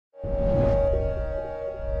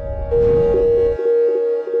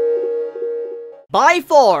By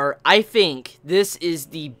far, I think this is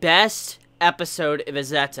the best episode of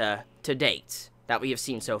Izetta to date that we have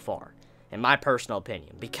seen so far, in my personal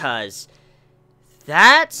opinion, because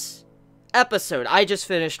that episode I just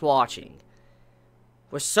finished watching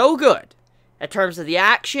was so good in terms of the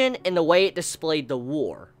action and the way it displayed the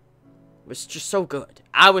war. It was just so good.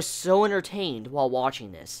 I was so entertained while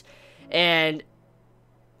watching this, and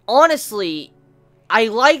honestly, I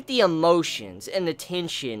like the emotions and the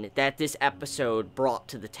tension that this episode brought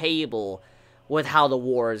to the table with how the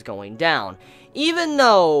war is going down. Even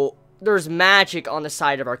though there's magic on the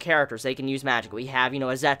side of our characters, they can use magic. We have,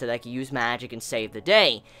 Izetta that can use magic and save the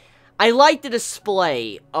day. I like the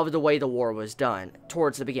display of the way the war was done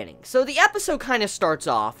towards the beginning. So the episode kind of starts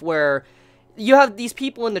off where you have these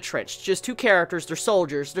people in the trench, just two characters, they're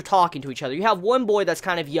soldiers, they're talking to each other. You have one boy that's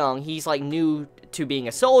kind of young, he's like new to being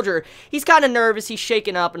a soldier, he's kind of nervous, he's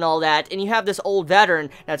shaken up and all that, and you have this old veteran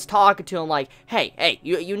that's talking to him like, hey,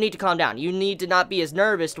 you need to calm down, you need to not be as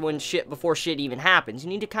nervous before shit even happens, you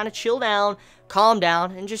need to kind of chill down, calm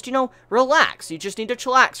down, and just, relax, you just need to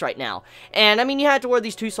chillax right now. And, I mean, you had to where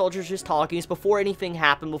these two soldiers just talking, it's before anything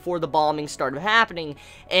happened, before the bombing started happening,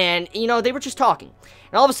 and, they were just talking,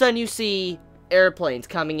 and all of a sudden you see airplanes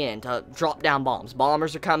coming in to drop down bombs,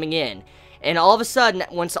 bombers are coming in, and all of a sudden,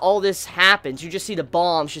 once all this happens, you just see the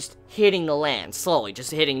bombs just hitting the land, slowly, just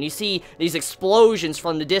hitting, and you see these explosions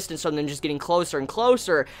from the distance from them just getting closer and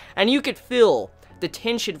closer, and you could feel the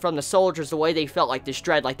tension from the soldiers, the way they felt like this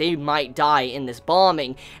dread, like they might die in this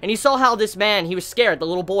bombing, and you saw how this man, he was scared, the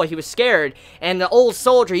little boy, he was scared, and the old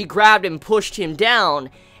soldier, he grabbed him and pushed him down,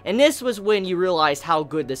 and this was when you realized how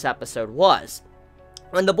good this episode was.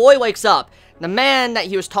 When the boy wakes up, the man that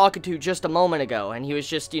he was talking to just a moment ago, and he was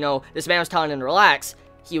just, this man was telling him to relax,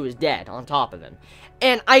 he was dead on top of him.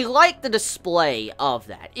 And I like the display of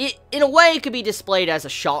that. In a way, it could be displayed as a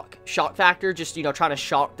shock factor, just, trying to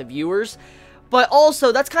shock the viewers. But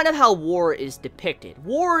also, that's kind of how war is depicted.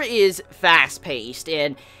 War is fast-paced,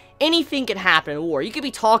 and anything can happen in war. You could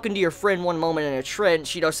be talking to your friend one moment in a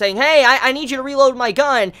trench, saying, hey, I need you to reload my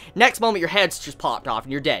gun. Next moment, your head's just popped off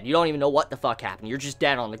and you're dead. You don't even know what the fuck happened. You're just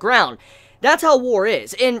dead on the ground. That's how war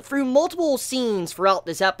is. And through multiple scenes throughout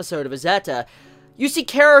this episode of Izetta, you see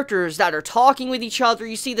characters that are talking with each other.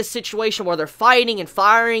 You see the situation where they're fighting and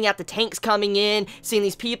firing at the tanks coming in, seeing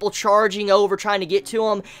these people charging over, trying to get to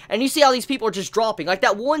them, and you see how these people are just dropping. Like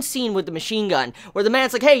that one scene with the machine gun, where the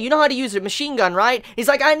man's like, hey, you know how to use a machine gun, right? He's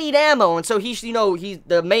like, I need ammo, and so he's, he's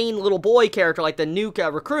the main little boy character, like the new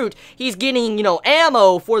recruit, he's getting,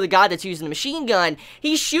 ammo for the guy that's using the machine gun.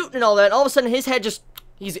 He's shooting and all that, and all of a sudden his head just,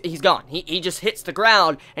 he's gone. He just hits the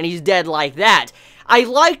ground, and he's dead like that. I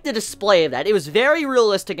like the display of that. It was very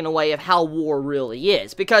realistic in a way of how war really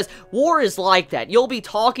is, because war is like that. You'll be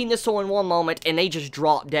talking to someone one moment, and they just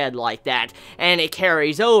drop dead like that, and it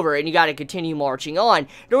carries over, and you gotta continue marching on.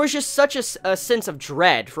 There was just such a sense of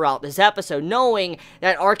dread throughout this episode, knowing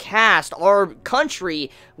that our cast, our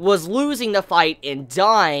country, was losing the fight and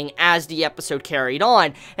dying as the episode carried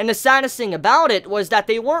on. And the saddest thing about it was that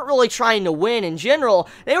they weren't really trying to win in general.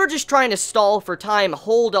 They were just trying to stall for time,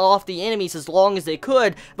 hold off the enemies as long as they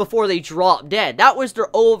could before they dropped dead. That was their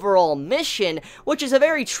overall mission, which is a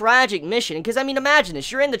very tragic mission, because, I mean, imagine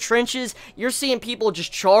this. You're in the trenches, you're seeing people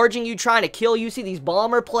just charging you, trying to kill you, see these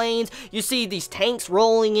bomber planes, you see these tanks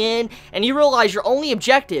rolling in, and you realize your only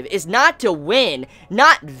objective is not to win,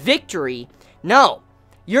 not victory. No.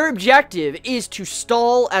 Your objective is to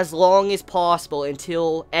stall as long as possible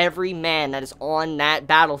until every man that is on that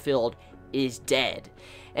battlefield is dead.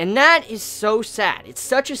 And that is so sad. It's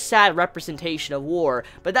such a sad representation of war,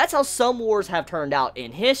 but that's how some wars have turned out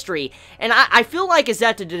in history, and I feel like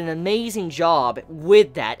Izetta did an amazing job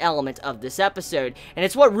with that element of this episode, and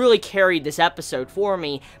it's what really carried this episode for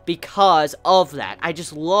me because of that. I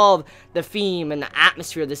just love the theme and the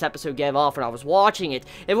atmosphere this episode gave off when I was watching it,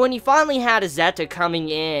 and when you finally had Izetta coming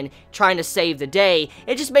in, trying to save the day,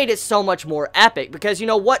 it just made it so much more epic, because,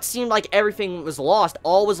 what seemed like everything was lost,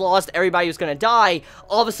 all was lost, everybody was gonna die,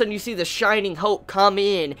 all of a sudden you see the shining hope come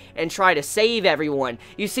in and try to save everyone.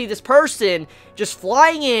 You see this person just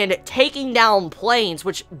flying in, taking down planes,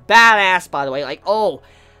 which badass, by the way. Like, oh,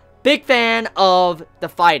 big fan of the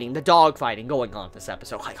fighting, the dog fighting going on in this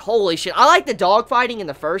episode. Like, holy shit. I like the dog fighting in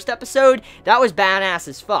the first episode. That was badass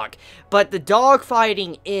as fuck. But the dog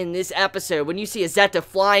fighting in this episode, when you see Izetta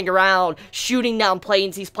flying around, shooting down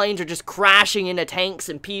planes, these planes are just crashing into tanks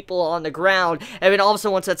and people on the ground. And then all of a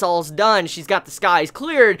sudden, once that's all done, she's got the skies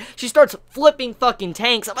cleared. She starts flipping fucking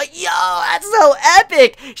tanks. I'm like, yo, that's so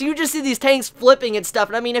epic. You just see these tanks flipping and stuff.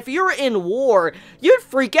 And I mean, if you were in war, you'd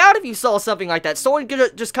freak out if you saw something like that. Someone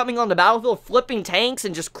just coming having on the battlefield, flipping tanks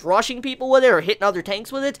and just crushing people with it or hitting other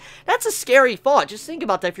tanks with it, that's a scary thought. Just think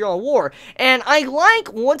about that if you're on war. And I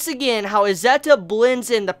like, once again, how Izetta blends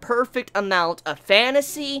in the perfect amount of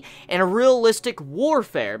fantasy and realistic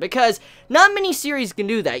warfare, because not many series can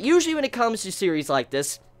do that. Usually when it comes to series like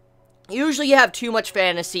this, usually you have too much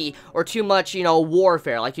fantasy or too much, you know,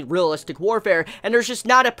 warfare, like realistic warfare, and there's just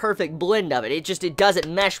not a perfect blend of it. It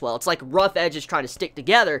doesn't mesh well. It's like rough edges trying to stick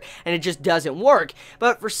together, and it just doesn't work.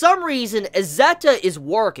 But for some reason, Izetta is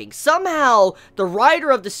working. Somehow, the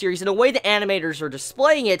writer of the series, and the way the animators are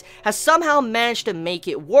displaying it, has somehow managed to make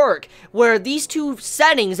it work, where these two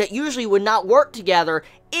settings that usually would not work together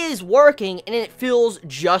is working, and it feels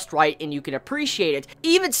just right, and you can appreciate it.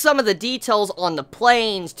 Even some of the details on the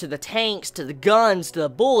planes, to the tanks, to the guns, to the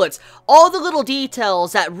bullets, all the little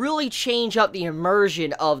details that really change up the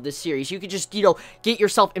immersion of the series. You could just, you know, get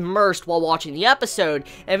yourself immersed while watching the episode,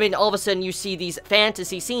 and then all of a sudden you see these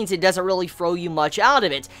fantasy scenes. It doesn't really throw you much out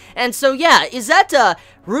of it. And so yeah, Izetta,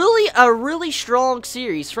 really a really strong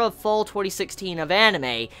series from fall 2016 of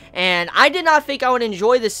anime, and I did not think I would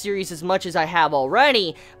enjoy this series as much as I have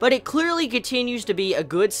already, but it clearly continues to be a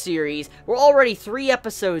good series. We're already 3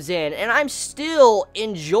 episodes in, and I'm still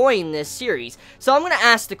enjoying this series. So I'm going to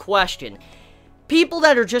ask the question. People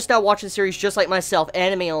that are just now watching the series, just like myself,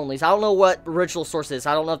 anime onlys, I don't know what original source is.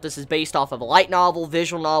 I don't know if this is based off of a light novel,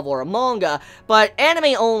 visual novel, or a manga, but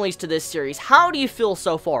anime onlys to this series, how do you feel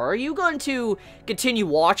so far? Are you going to continue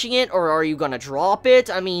watching it, or are you going to drop it?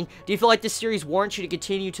 I mean, do you feel like this series warrants you to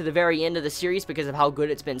continue to the very end of the series because of how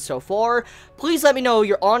good it's been so far? Please let me know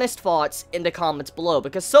your honest thoughts in the comments below,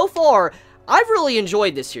 because so far, I've really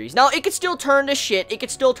enjoyed this series. Now, it could still turn to shit. It could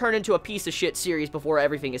still turn into a piece of shit series before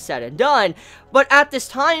everything is said and done. But at this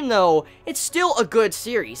time, though, it's still a good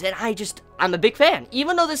series. And I'm a big fan.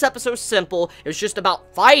 Even though this episode's simple, it was just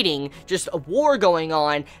about fighting, just a war going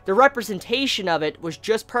on, the representation of it was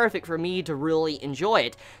just perfect for me to really enjoy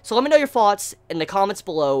it. So let me know your thoughts in the comments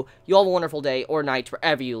below. You all have a wonderful day or night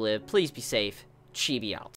wherever you live. Please be safe. Chibi out.